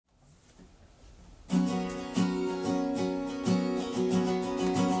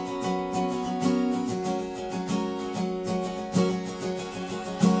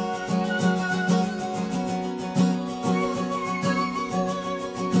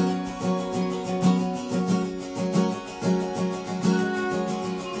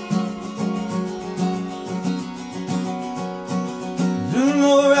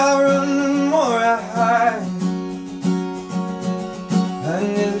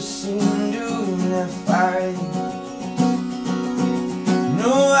seen doing that fight.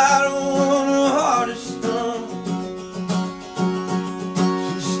 No, I don't want a heart of stone.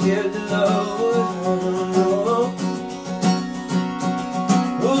 Too scared to love what I don't know.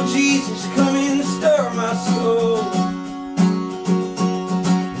 Oh Jesus, come in and stir my soul.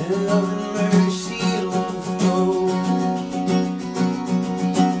 Let love and mercy overflow.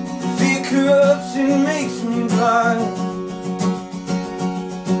 Fear corrupts and makes me blind.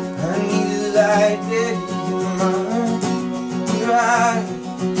 Light that is mine. Dry,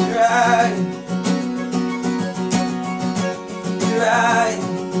 dry, dry,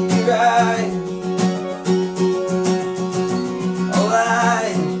 dry. All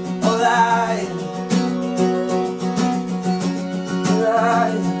I,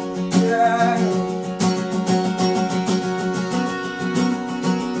 dry, dry.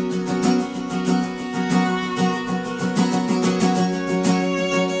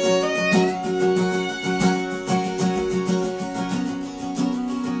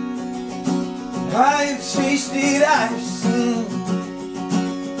 I've tasted, I've seen,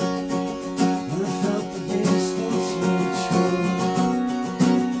 and felt the distance in between.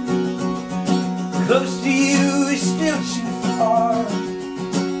 Close to you is still too far.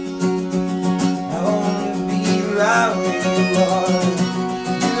 I wanna be right where you are.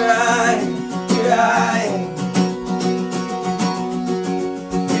 Right, right,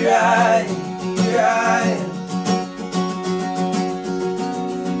 right, right.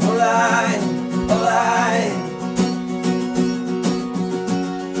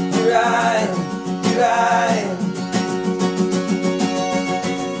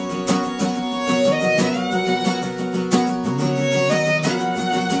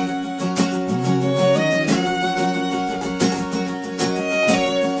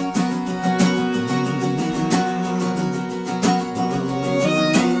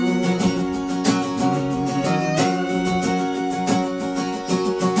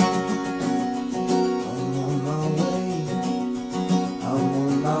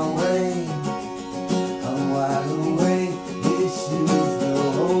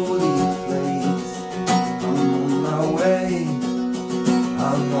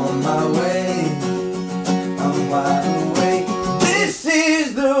 I'm on my way, I'm wide awake. This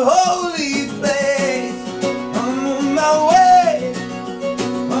is the holy place. I'm on my way,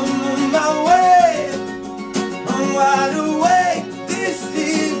 I'm on my way, I'm wide awake. This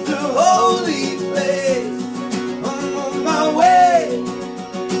is the holy place. I'm on my way,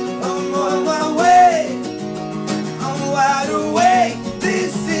 I'm on my way, I'm wide awake.